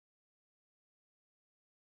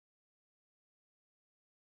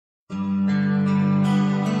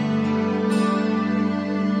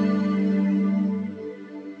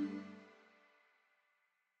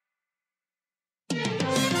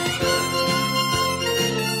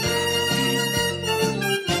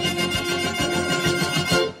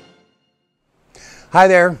Hi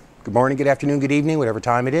there. Good morning, good afternoon, good evening, whatever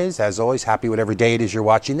time it is. As always, happy whatever day it is you're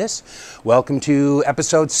watching this. Welcome to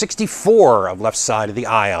episode 64 of Left Side of the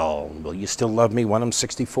Aisle. Will you still love me when I'm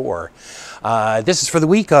 64? This is for the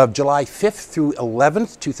week of July 5th through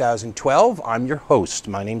 11th, 2012. I'm your host.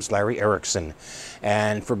 My name's Larry Erickson.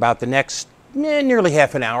 And for about the next nearly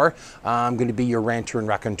half an hour, I'm going to be your ranter and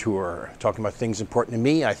raconteur, talking about things important to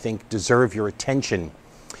me I think deserve your attention.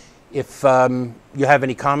 If you have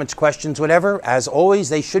any comments, questions, whatever, as always,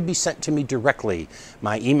 they should be sent to me directly.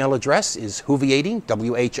 My email address is whoviating,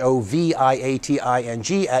 WHOVIATING,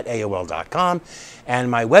 at AOL.com. And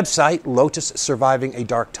my website, Lotus Surviving a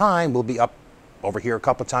Dark Time, will be up over here a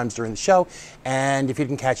couple of times during the show. And if you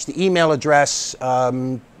can catch the email address,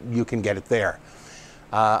 you can get it there.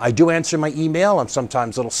 I do answer my email. I'm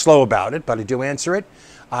sometimes a little slow about it, but I do answer it.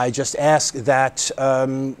 I just ask that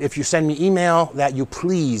if you send me email, that you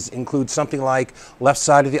please include something like Left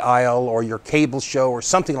Side of the Aisle or your cable show or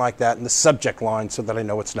something like that in the subject line so that I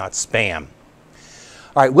know it's not spam.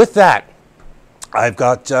 All right, with that, I've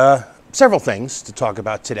got several things to talk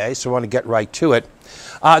about today, so I want to get right to it.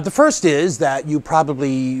 The first is that you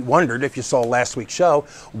probably wondered, if you saw last week's show,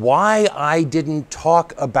 why I didn't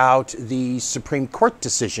talk about the Supreme Court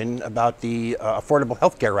decision about the Affordable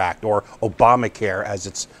Health Care Act, or Obamacare as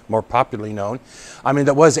it's more popularly known. I mean,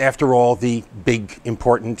 that was, after all, the big,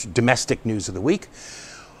 important domestic news of the week.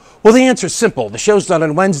 Well, the answer is simple. The show's done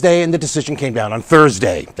on Wednesday and the decision came down on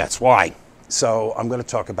Thursday. That's why. So I'm going to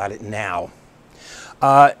talk about it now.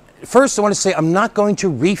 First, I want to say I'm not going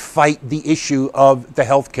to refight the issue of the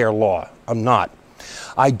health care law. I'm not.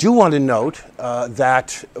 I do want to note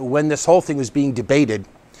that when this whole thing was being debated,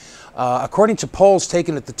 according to polls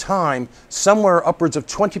taken at the time, somewhere upwards of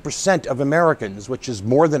 20% of Americans, which is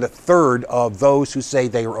more than a third of those who say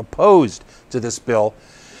they are opposed to this bill,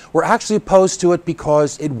 were actually opposed to it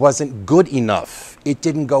because it wasn't good enough. It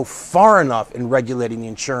didn't go far enough in regulating the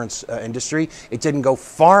insurance industry. It didn't go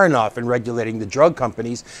far enough in regulating the drug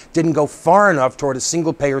companies. Didn't go far enough toward a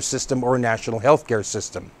single-payer system or a national health care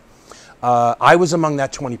system. I was among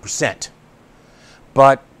that 20%.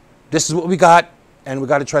 But this is what we got, and we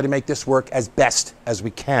got to try to make this work as best as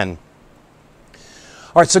we can.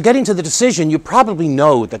 All right, so getting to the decision, you probably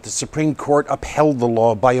know that the Supreme Court upheld the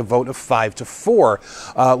law by a vote of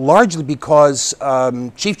 5-4, largely because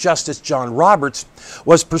Chief Justice John Roberts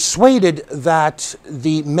was persuaded that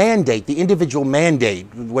the mandate, the individual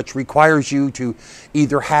mandate, which requires you to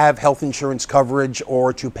either have health insurance coverage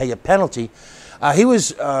or to pay a penalty, he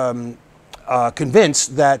was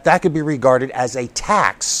convinced that that could be regarded as a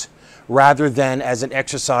tax rather than as an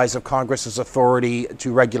exercise of Congress's authority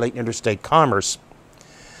to regulate interstate commerce.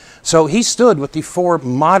 So he stood with the four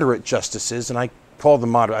moderate justices, and I call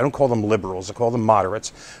them moderate. I don't call them liberals. I call them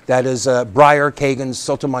moderates. That is Breyer, Kagan,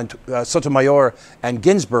 Sotomayor, and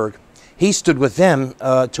Ginsburg. He stood with them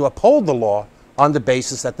to uphold the law on the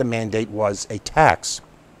basis that the mandate was a tax.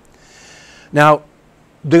 Now,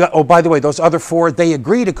 by the way, those other four, they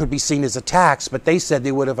agreed it could be seen as a tax, but they said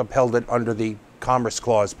they would have upheld it under the Commerce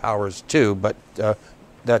Clause powers too, but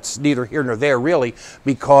that's neither here nor there, really,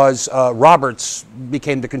 because Roberts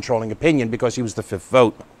became the controlling opinion because he was the fifth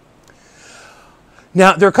vote.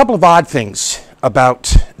 Now, there are a couple of odd things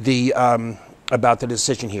about the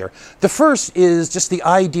decision here. The first is just the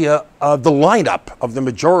idea of the lineup of the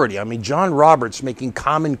majority. I mean, John Roberts making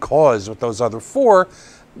common cause with those other four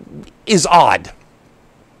is odd.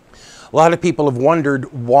 A lot of people have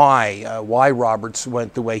wondered why Roberts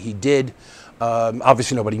went the way he did.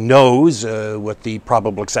 Obviously, nobody knows, with the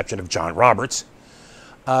probable exception of John Roberts.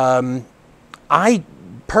 I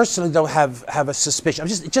personally, though, have a suspicion.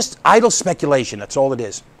 Just idle speculation, that's all it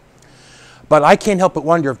is. But I can't help but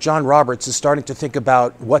wonder if John Roberts is starting to think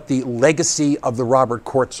about what the legacy of the Robert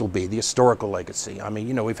courts will be, the historical legacy. I mean,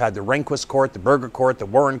 you know, we've had the Rehnquist court, the Berger court, the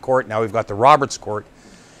Warren court, now we've got the Roberts court.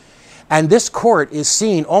 And this court is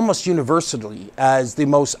seen almost universally as the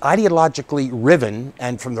most ideologically riven,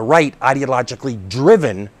 and from the right, ideologically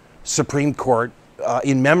driven Supreme Court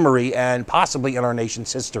in memory and possibly in our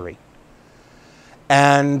nation's history.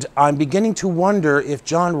 And I'm beginning to wonder if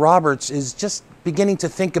John Roberts is just beginning to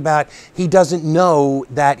think about, he doesn't know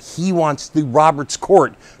that he wants the Roberts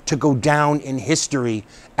court to go down in history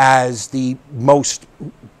as the most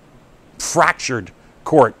fractured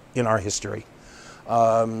court in our history.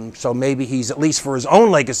 So maybe he's, at least for his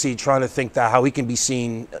own legacy, trying to think that how he can be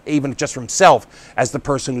seen, even just for himself, as the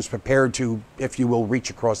person who's prepared to, if you will, reach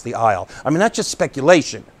across the aisle. I mean, that's just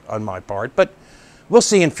speculation on my part, but we'll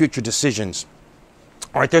see in future decisions.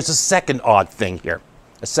 All right, there's a second odd thing here.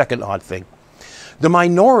 A second odd thing. The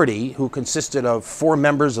minority, who consisted of 4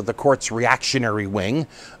 members of the court's reactionary wing,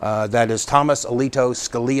 that is Thomas, Alito,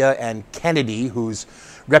 Scalia, and Kennedy, whose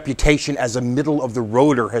reputation as a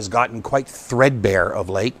middle-of-the-roader has gotten quite threadbare of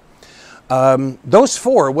late, those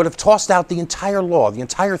 4 would have tossed out the entire law, the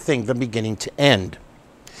entire thing from beginning to end.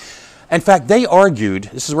 In fact, they argued,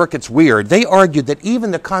 this is where it gets weird, they argued that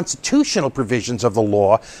even the constitutional provisions of the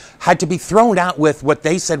law had to be thrown out with what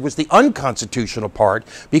they said was the unconstitutional part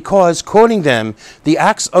because, quoting them, the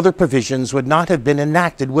Act's other provisions would not have been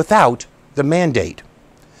enacted without the mandate.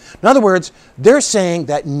 In other words, they're saying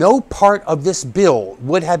that no part of this bill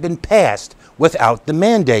would have been passed without the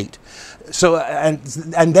mandate. So, and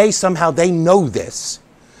they somehow, they know this.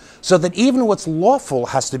 So that even what's lawful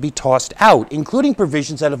has to be tossed out, including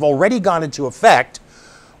provisions that have already gone into effect,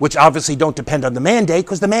 which obviously don't depend on the mandate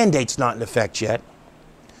because the mandate's not in effect yet.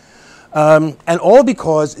 And all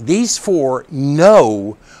because these 4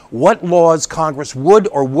 know what laws Congress would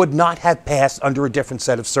or would not have passed under a different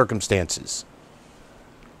set of circumstances.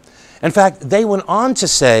 In fact, they went on to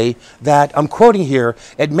say that, I'm quoting here,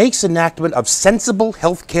 it makes enactment of sensible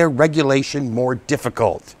health care regulation more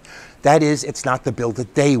difficult. That is, it's not the bill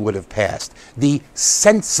that they would have passed. The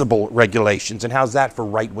sensible regulations, and how's that for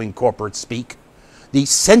right-wing corporate speak? The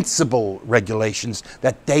sensible regulations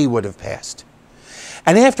that they would have passed.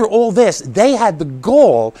 And after all this, they had the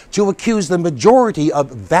gall to accuse the majority of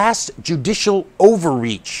vast judicial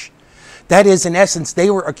overreach. That is, in essence, they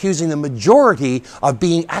were accusing the majority of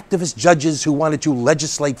being activist judges who wanted to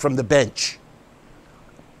legislate from the bench.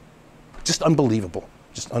 Just unbelievable.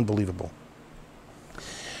 Just unbelievable.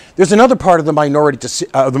 There's another part of the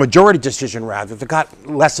majority decision, rather, that got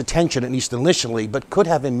less attention, at least initially, but could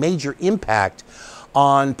have a major impact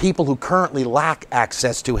on people who currently lack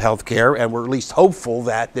access to health care, and were at least hopeful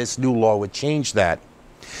that this new law would change that.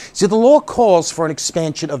 See, the law calls for an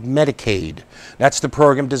expansion of Medicaid. That's the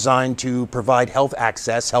program designed to provide health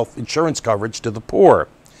access, health insurance coverage to the poor.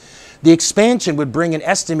 The expansion would bring an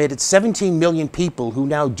estimated 17 million people who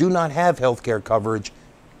now do not have health care coverage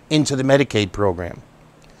into the Medicaid program.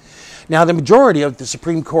 Now, the majority of the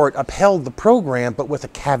Supreme Court upheld the program, but with a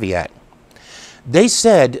caveat. They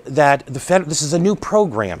said that this is a new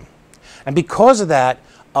program, and because of that,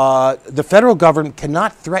 the federal government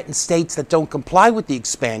cannot threaten states that don't comply with the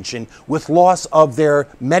expansion with loss of their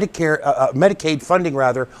Medicaid funding,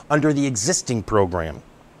 under the existing program.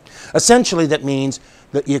 Essentially, that means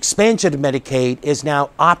that the expansion of Medicaid is now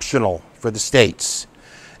optional for the states.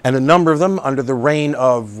 And a number of them, under the reign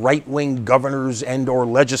of right-wing governors and or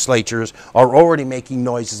legislatures, are already making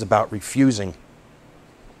noises about refusing.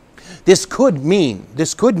 This could mean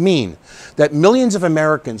that millions of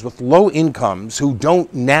Americans with low incomes who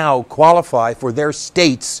don't now qualify for their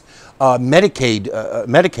state's Medicaid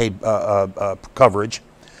coverage,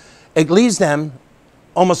 it leaves them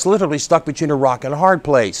almost literally stuck between a rock and a hard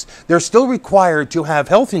place. They're still required to have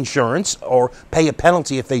health insurance or pay a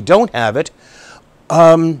penalty if they don't have it,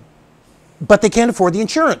 but they can't afford the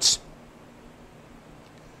insurance.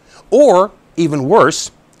 Or, even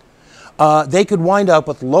worse, they could wind up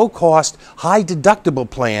with low-cost, high-deductible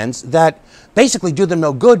plans that basically do them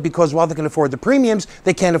no good because while they can afford the premiums,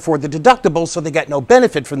 they can't afford the deductibles, so they get no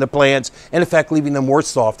benefit from the plans, in effect leaving them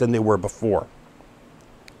worse off than they were before.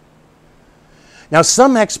 Now,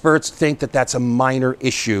 some experts think that that's a minor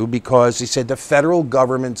issue because they said the federal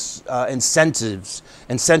government's incentives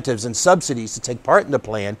and subsidies to take part in the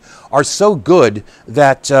plan are so good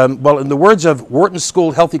that, well, in the words of Wharton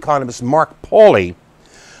School health economist Mark Pauly,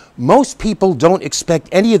 most people don't expect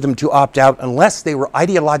any of them to opt out unless they were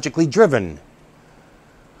ideologically driven.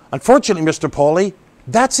 Unfortunately, Mr. Pauly,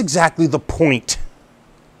 that's exactly the point.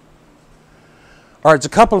 All right, there's a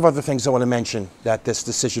couple of other things I want to mention that this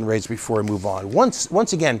decision raised before I move on.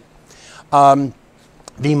 Once again, the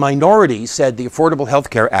minority said the Affordable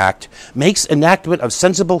Health Care Act makes enactment of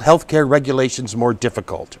sensible health care regulations more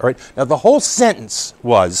difficult. All right, now the whole sentence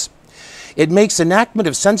was, it makes enactment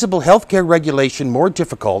of sensible health care regulation more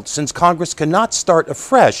difficult since Congress cannot start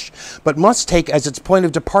afresh, but must take as its point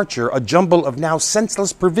of departure a jumble of now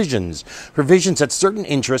senseless provisions that certain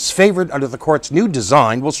interests favored under the court's new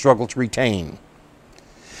design will struggle to retain.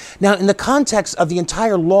 Now, in the context of the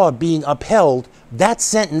entire law being upheld, that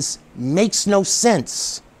sentence makes no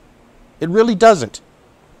sense. It really doesn't.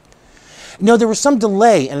 You know, there was some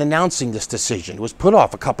delay in announcing this decision. It was put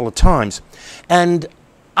off a couple of times. And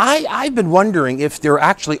I've been wondering if there are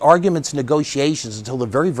actually arguments and negotiations until the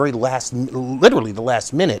very, very last, literally the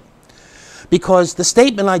last minute. Because the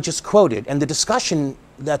statement I just quoted and the discussion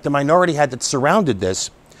that the minority had that surrounded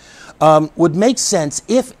this would make sense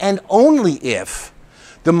if and only if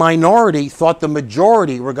The minority thought the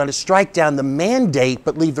majority were going to strike down the mandate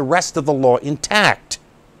but leave the rest of the law intact.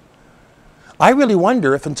 I really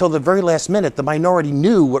wonder if until the very last minute the minority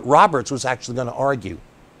knew what Roberts was actually going to argue.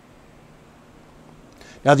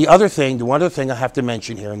 Now the one other thing I have to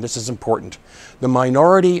mention here, and this is important, the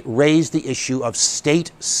minority raised the issue of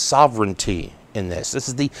state sovereignty in this. This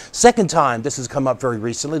is the second time this has come up very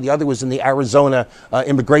recently. The other was in the Arizona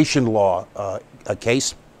immigration law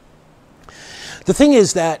case. The thing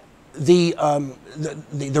is that the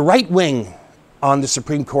right wing on the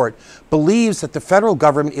Supreme Court believes that the federal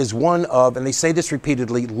government is one of, and they say this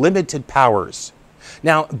repeatedly, limited powers.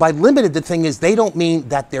 Now, by limited, the thing is they don't mean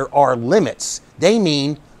that there are limits. They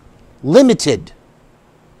mean limited,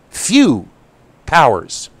 few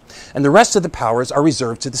powers. And the rest of the powers are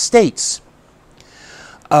reserved to the states.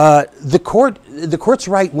 The court's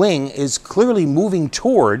right wing is clearly moving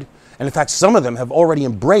toward, and in fact some of them have already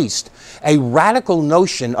embraced, a radical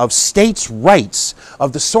notion of states' rights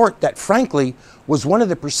of the sort that, frankly, was one of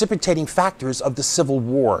the precipitating factors of the Civil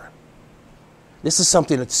War. This is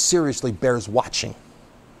something that seriously bears watching.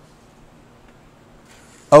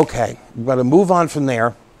 Okay, we're going to move on from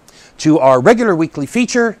there to our regular weekly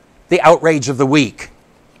feature, the Outrage of the Week.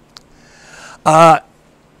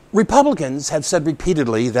 Republicans have said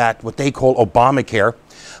repeatedly that what they call Obamacare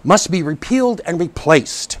must be repealed and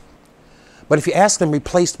replaced. But if you ask them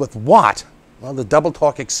replaced with what, well, the Double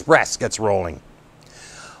Talk Express gets rolling.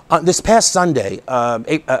 This past Sunday,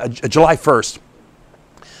 July 1st,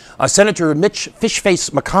 Senator Mitch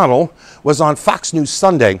Fishface McConnell was on Fox News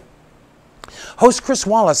Sunday. Host Chris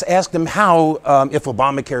Wallace asked him how, if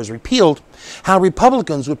Obamacare is repealed, how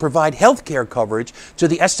Republicans would provide health care coverage to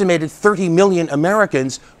the estimated 30 million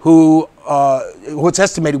Americans who it's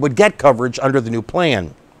estimated would get coverage under the new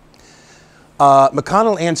plan.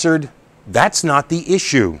 McConnell answered, "That's not the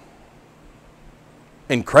issue."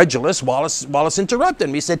 Incredulous, Wallace interrupted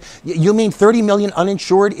him. He said, "You mean 30 million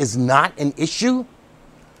uninsured is not an issue?"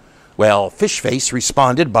 Well, Fishface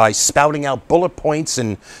responded by spouting out bullet points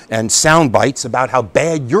and sound bites about how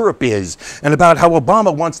bad Europe is and about how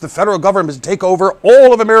Obama wants the federal government to take over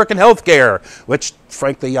all of American health care, which,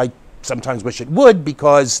 frankly, I sometimes wish it would,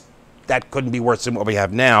 because that couldn't be worse than what we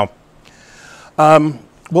have now. And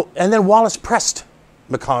then Wallace pressed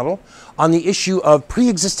McConnell on the issue of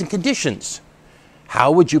pre-existing conditions. How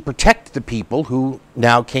would you protect the people who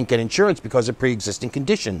now can't get insurance because of pre-existing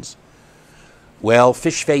conditions? Well,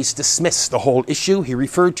 Fishface dismissed the whole issue. He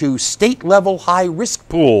referred to state-level high-risk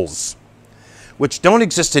pools, which don't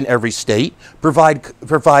exist in every state, provide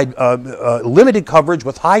limited coverage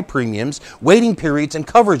with high premiums, waiting periods, and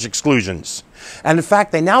coverage exclusions. And in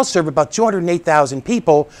fact, they now serve about 208,000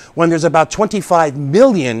 people when there's about 25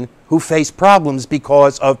 million who face problems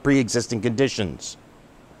because of pre-existing conditions.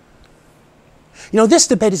 You know, this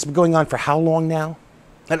debate has been going on for how long now?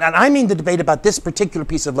 And I mean the debate about this particular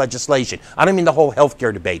piece of legislation. I don't mean the whole health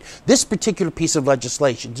care debate. This particular piece of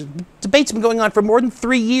legislation. The debate's been going on for more than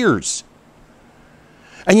 3 years.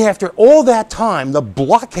 And yet after all that time, the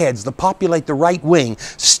blockheads that populate the right wing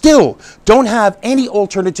still don't have any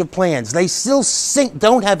alternative plans. They still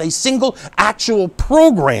don't have a single actual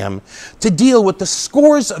program to deal with the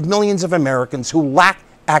scores of millions of Americans who lack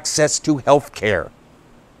access to health care.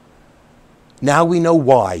 Now we know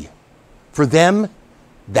why. For them,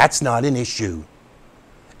 that's not an issue.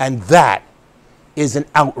 And that is an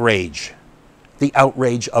outrage. The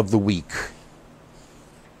outrage of the week.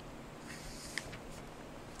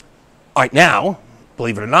 All right, now,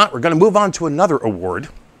 believe it or not, we're going to move on to another award.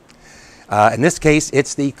 In this case,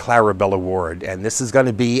 it's the Clarabell Award. And this is going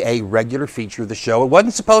to be a regular feature of the show. It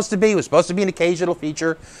wasn't supposed to be. It was supposed to be an occasional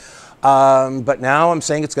feature. But now I'm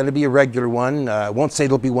saying it's going to be a regular one. I won't say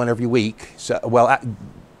it'll be one every week.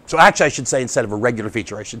 So actually I should say, instead of a regular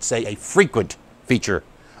feature, I should say a frequent feature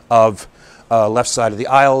of Left Side of the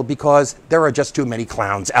Aisle, because there are just too many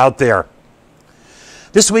clowns out there.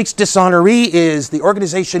 This week's dishonoree is the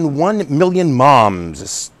organization 1 Million Moms,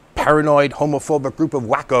 this paranoid, homophobic group of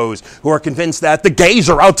wackos who are convinced that the gays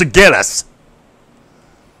are out to get us.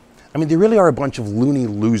 I mean, they really are a bunch of loony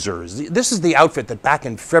losers. This is the outfit that back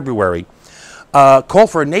in February called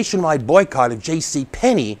for a nationwide boycott of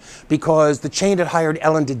JCPenney because the chain had hired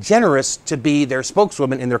Ellen DeGeneres to be their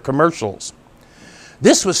spokeswoman in their commercials.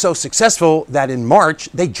 This was so successful that in March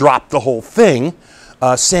they dropped the whole thing,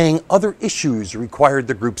 saying other issues required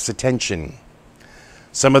the group's attention.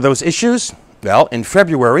 Some of those issues? Well, in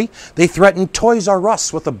February, they threatened Toys R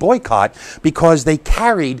Us with a boycott because they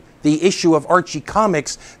carried the issue of Archie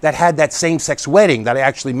Comics that had that same-sex wedding that I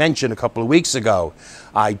actually mentioned a couple of weeks ago.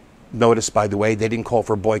 I noticed, by the way, they didn't call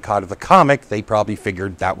for a boycott of the comic. They probably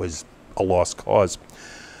figured that was a lost cause.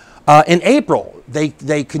 In April,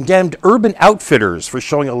 they condemned Urban Outfitters for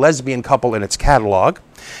showing a lesbian couple in its catalog.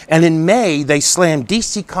 And in May, they slammed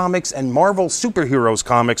DC Comics and Marvel Superheroes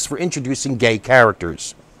comics for introducing gay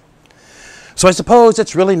characters. So I suppose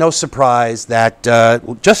it's really no surprise that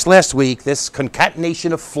just last week, this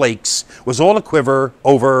concatenation of flakes was all a quiver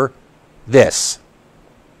over this.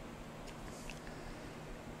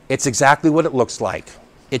 It's exactly what it looks like.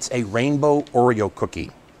 It's a rainbow Oreo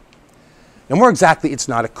cookie. Now, more exactly, it's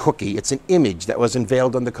not a cookie. It's an image that was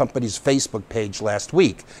unveiled on the company's Facebook page last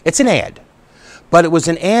week. It's an ad. But it was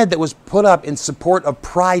an ad that was put up in support of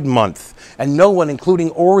Pride Month. And no one, including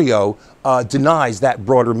Oreo, denies that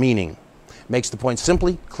broader meaning. Makes the point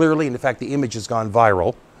simply, clearly, and in fact, the image has gone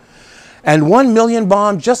viral. And 1 Million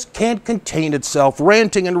Bomb just can't contain itself,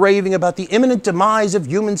 ranting and raving about the imminent demise of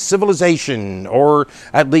human civilization, or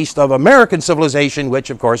at least of American civilization, which,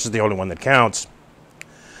 of course, is the only one that counts.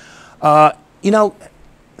 You know,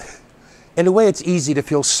 in a way, it's easy to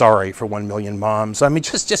feel sorry for 1 Million Moms. I mean,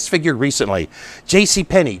 just figure recently.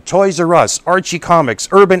 JCPenney, Toys R Us, Archie Comics,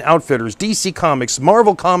 Urban Outfitters, DC Comics,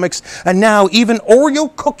 Marvel Comics, and now even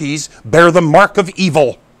Oreo cookies bear the mark of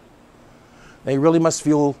evil. They really must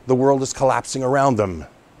feel the world is collapsing around them,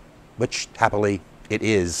 which, happily, it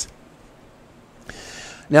is.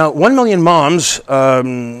 Now, 1 Million Moms,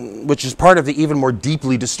 which is part of the even more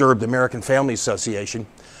deeply disturbed American Family Association,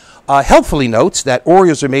 helpfully notes that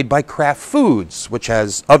Oreos are made by Kraft Foods, which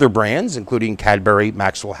has other brands, including Cadbury,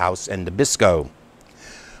 Maxwell House, and Nabisco.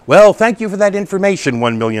 Well, thank you for that information,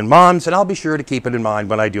 1 Million Moms, and I'll be sure to keep it in mind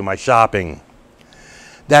when I do my shopping.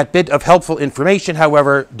 That bit of helpful information,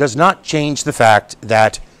 however, does not change the fact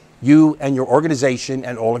that you and your organization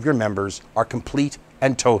and all of your members are complete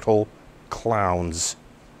and total clowns.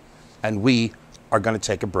 And we are going to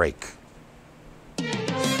take a break.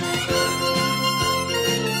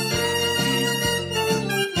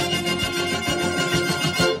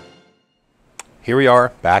 Here we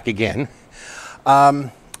are, back again.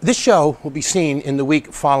 This show will be seen in the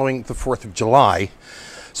week following the 4th of July.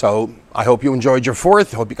 So I hope you enjoyed your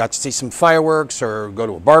 4th. I hope you got to see some fireworks or go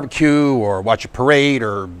to a barbecue or watch a parade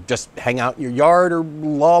or just hang out in your yard or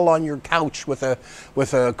loll on your couch with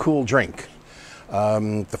a cool drink.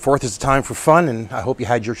 The 4th is a time for fun, and I hope you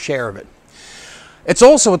had your share of it. It's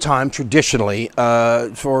also a time, traditionally,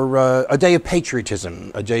 for a day of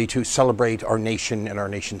patriotism, a day to celebrate our nation and our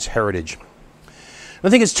nation's heritage. The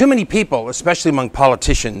thing is, too many people, especially among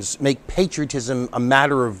politicians, make patriotism a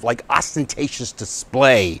matter of like ostentatious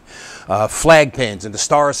display, flag pins and the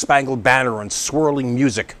Star-Spangled Banner and swirling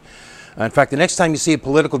music. In fact, the next time you see a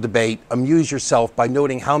political debate, amuse yourself by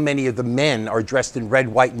noting how many of the men are dressed in red,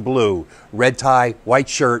 white, and blue. Red tie, white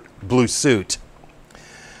shirt, blue suit.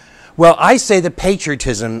 Well, I say that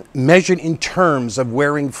patriotism, measured in terms of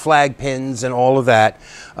wearing flag pins and all of that,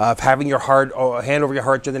 of having your hand over your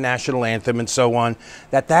heart to the national anthem and so on,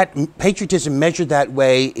 that patriotism measured that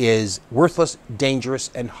way is worthless,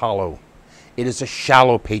 dangerous, and hollow. It is a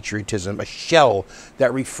shallow patriotism, a shell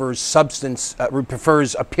that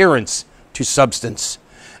prefers appearance to substance,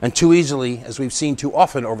 and too easily, as we've seen too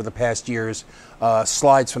often over the past years,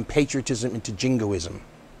 slides from patriotism into jingoism.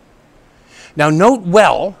 Now, note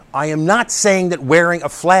well, I am not saying that wearing a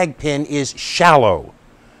flag pin is shallow.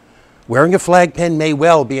 Wearing a flag pin may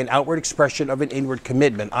well be an outward expression of an inward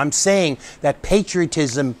commitment. I'm saying that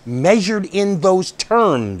patriotism measured in those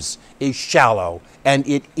terms is shallow, and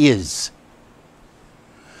it is.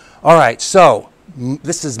 All right, so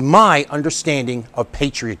this is my understanding of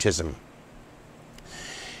patriotism.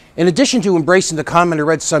 In addition to embracing the comment I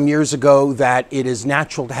read some years ago that it is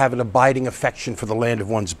natural to have an abiding affection for the land of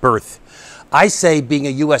one's birth, I say being a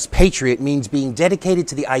U.S. patriot means being dedicated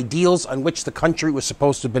to the ideals on which the country was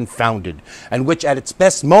supposed to have been founded, and which at its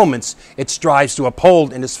best moments it strives to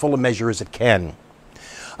uphold in as full a measure as it can.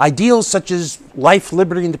 Ideals such as life,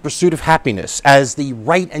 liberty, and the pursuit of happiness, as the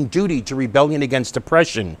right and duty to rebellion against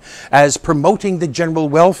oppression, as promoting the general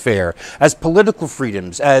welfare, as political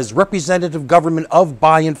freedoms, as representative government of,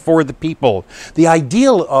 by, and for the people. The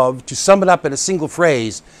ideal of, to sum it up in a single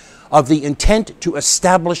phrase, of the intent to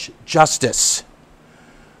establish justice.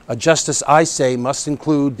 A justice, I say, must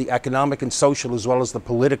include the economic and social as well as the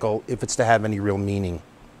political if it's to have any real meaning.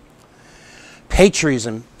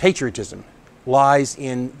 Patriotism lies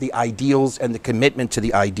in the ideals and the commitment to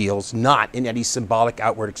the ideals, not in any symbolic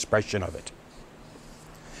outward expression of it.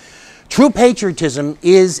 True patriotism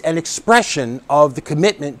is an expression of the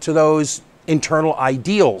commitment to those internal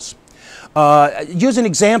ideals. Use an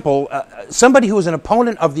example, somebody who was an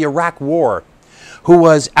opponent of the Iraq War, who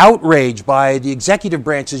was outraged by the executive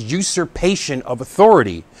branch's usurpation of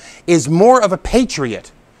authority, is more of a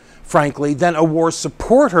patriot frankly, than a war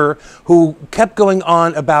supporter who kept going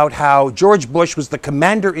on about how George Bush was the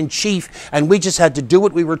commander-in-chief and we just had to do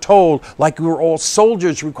what we were told, like we were all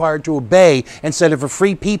soldiers required to obey instead of a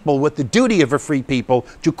free people with the duty of a free people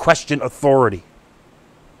to question authority.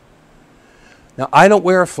 Now, I don't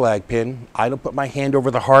wear a flag pin. I don't put my hand over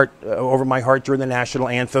the heart, over my heart during the national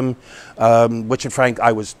anthem, which, in fact,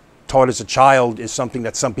 I was taught as a child is something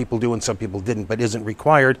that some people do and some people didn't, but isn't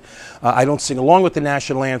required. I don't sing along with the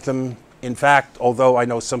national anthem. In fact, although I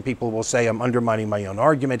know some people will say I'm undermining my own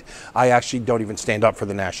argument, I actually don't even stand up for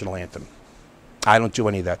the national anthem. I don't do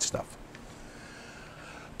any of that stuff.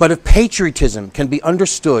 But if patriotism can be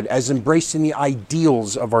understood as embracing the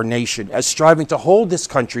ideals of our nation, as striving to hold this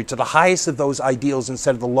country to the highest of those ideals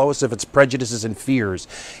instead of the lowest of its prejudices and fears,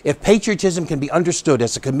 if patriotism can be understood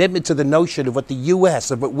as a commitment to the notion of what the U.S.,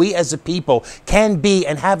 of what we as a people can be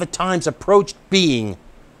and have at times approached being,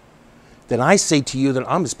 then I say to you that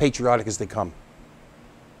I'm as patriotic as they come.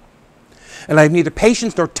 And I have neither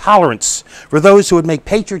patience nor tolerance for those who would make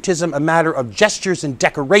patriotism a matter of gestures and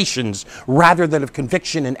decorations rather than of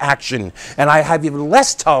conviction and action. And I have even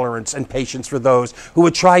less tolerance and patience for those who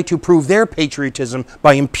would try to prove their patriotism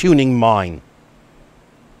by impugning mine.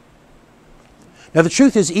 Now, the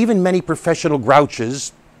truth is, even many professional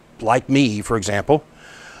grouches, like me, for example,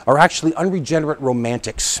 are actually unregenerate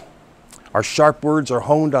romantics. Our sharp words are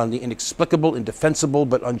honed on the inexplicable, indefensible,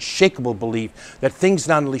 but unshakable belief that things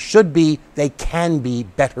not only should be, they can be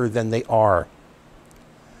better than they are.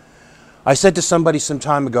 I said to somebody some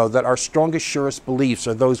time ago that our strongest, surest beliefs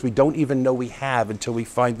are those we don't even know we have until we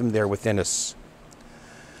find them there within us.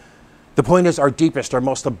 The point is, our deepest, our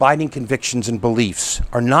most abiding convictions and beliefs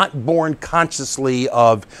are not born consciously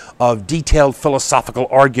of detailed philosophical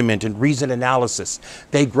argument and reasoned analysis.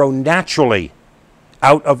 They grow naturally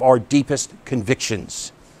out of our deepest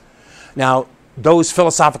convictions. Now, those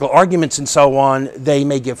philosophical arguments and so on, they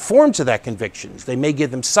may give form to that convictions. They may give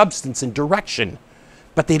them substance and direction,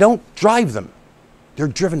 but they don't drive them. They're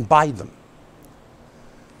driven by them.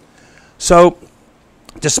 So,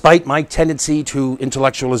 despite my tendency to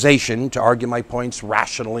intellectualization, to argue my points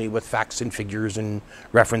rationally with facts and figures and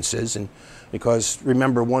references, and because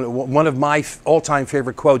remember, one of my all-time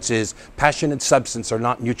favorite quotes is, "Passion and substance are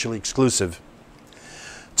not mutually exclusive."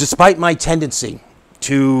 Despite my tendency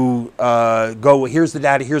to go, here's the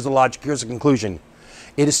data, here's the logic, here's the conclusion,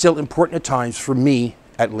 it is still important at times for me,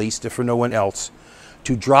 at least, if for no one else,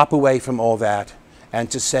 to drop away from all that and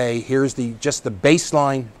to say, here's just the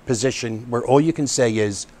baseline position where all you can say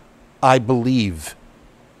is, I believe.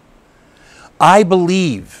 I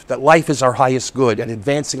believe that life is our highest good and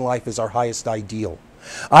advancing life is our highest ideal.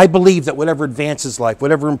 I believe that whatever advances life,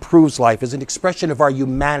 whatever improves life, is an expression of our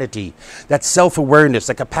humanity, that self-awareness,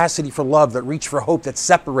 that capacity for love, that reach for hope that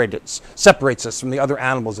separates us from the other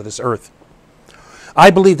animals of this earth. I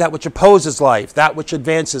believe that which opposes life, that which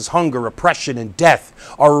advances hunger, oppression, and death,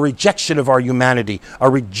 are a rejection of our humanity, a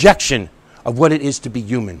rejection of what it is to be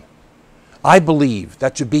human. I believe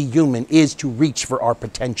that to be human is to reach for our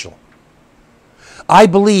potential. I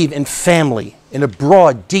believe in family, in a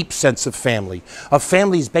broad, deep sense of family. Of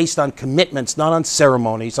families based on commitments, not on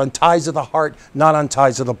ceremonies, on ties of the heart, not on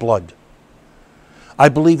ties of the blood. I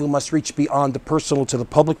believe we must reach beyond the personal to the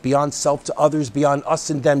public, beyond self to others, beyond us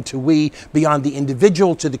and them to we, beyond the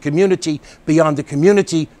individual to the community, beyond the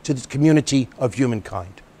community to the community of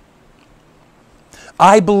humankind.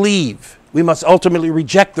 I believe we must ultimately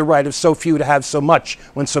reject the right of so few to have so much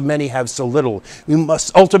when so many have so little. We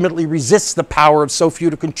must ultimately resist the power of so few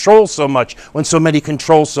to control so much when so many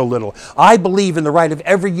control so little. I believe in the right of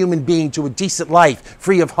every human being to a decent life,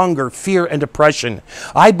 free of hunger, fear, and oppression.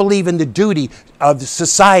 I believe in the duty of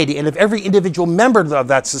society and of every individual member of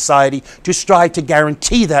that society to strive to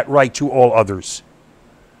guarantee that right to all others.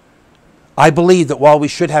 I believe that while we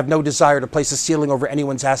should have no desire to place a ceiling over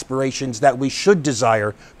anyone's aspirations, that we should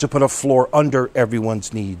desire to put a floor under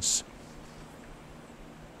everyone's needs.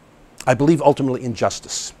 I believe ultimately in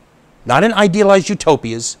justice. Not in idealized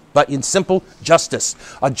utopias, but in simple justice.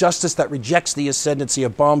 A justice that rejects the ascendancy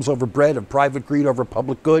of bombs over bread, of private greed over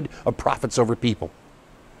public good, of profits over people.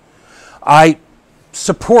 I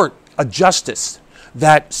support a justice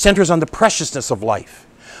that centers on the preciousness of life.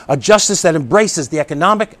 A justice that embraces the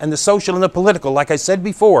economic and the social and the political, like I said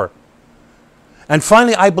before. And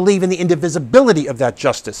finally, I believe in the indivisibility of that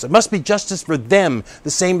justice. It must be justice for them, the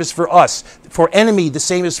same as for us. For enemy, the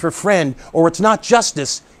same as for friend. Or it's not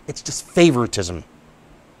justice, it's just favoritism.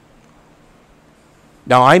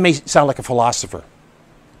 Now, I may sound like a philosopher,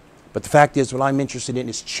 but the fact is what I'm interested in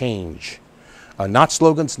is change. Not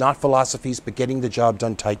slogans, not philosophies, but getting the job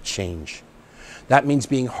done type change. That means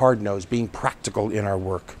being hard-nosed, being practical in our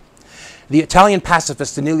work. The Italian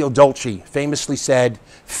pacifist Emilio Dolci famously said,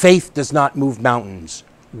 "Faith does not move mountains.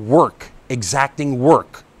 Work, exacting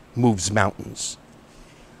work, moves mountains."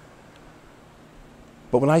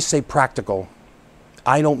 But when I say practical,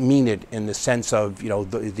 I don't mean it in the sense of, you know,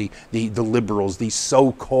 the liberals, these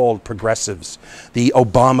so-called progressives, the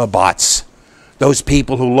Obama bots, those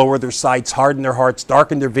people who lower their sights, harden their hearts,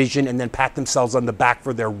 darken their vision, and then pat themselves on the back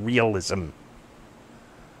for their realism.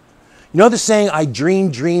 You know the saying, I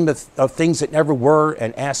dream of things that never were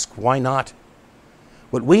and ask why not?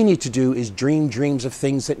 What we need to do is dream dreams of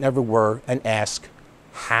things that never were and ask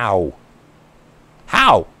how?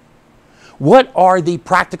 How? What are the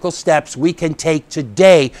practical steps we can take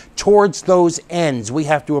today towards those ends? We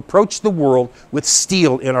have to approach the world with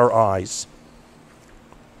steel in our eyes.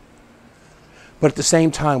 But at the same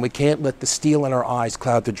time, we can't let the steel in our eyes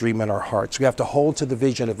cloud the dream in our hearts. We have to hold to the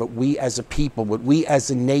vision of what we as a people, what we as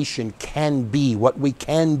a nation can be, what we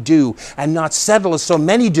can do, and not settle as so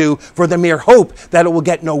many do for the mere hope that it will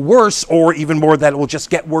get no worse, or even more, that it will just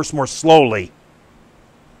get worse more slowly.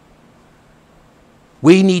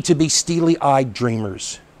 We need to be steely-eyed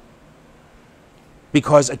dreamers,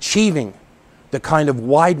 because achieving the kind of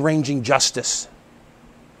wide-ranging justice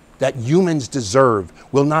that humans deserve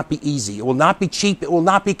will not be easy. It will not be cheap. It will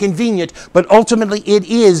not be convenient. But ultimately, it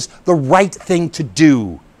is the right thing to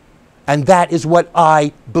do. And that is what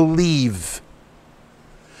I believe.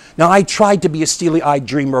 Now, I tried to be a steely-eyed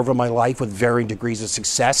dreamer over my life with varying degrees of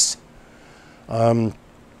success.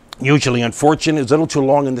 Usually unfortunate, a little too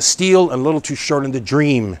long in the steel and a little too short in the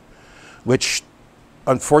dream, which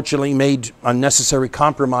unfortunately made unnecessary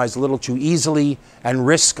compromise a little too easily and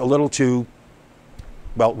risk a little too,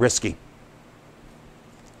 well, risky.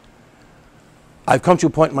 I've come to a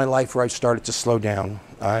point in my life where I've started to slow down.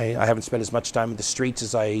 I haven't spent as much time in the streets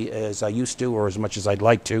as I used to, or as much as I'd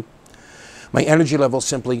like to. My energy level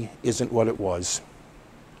simply isn't what it was.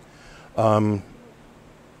 And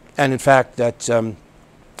in fact, that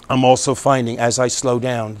I'm also finding as I slow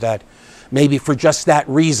down that maybe for just that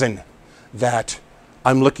reason that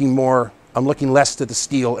I'm looking less to the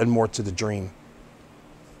steel and more to the dream.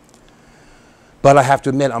 But I have to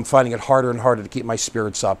admit, I'm finding it harder and harder to keep my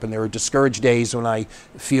spirits up. And there are discouraged days when I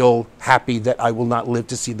feel happy that I will not live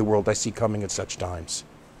to see the world I see coming at such times.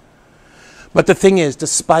 But the thing is,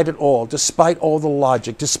 despite it all, despite all the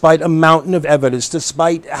logic, despite a mountain of evidence,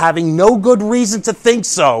 despite having no good reason to think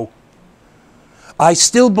so, I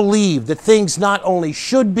still believe that things not only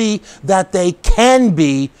should be, that they can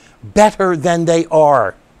be better than they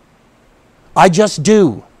are. I just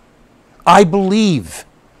do. I believe.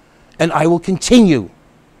 And I will continue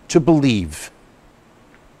to believe.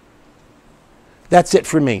 That's it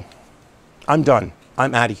for me. I'm done.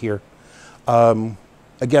 I'm out of here.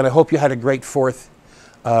 Again, I hope you had a great 4th.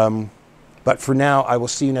 But for now, I will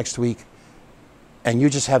see you next week. And you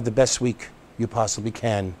just have the best week you possibly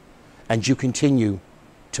can. And you continue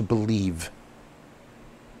to believe.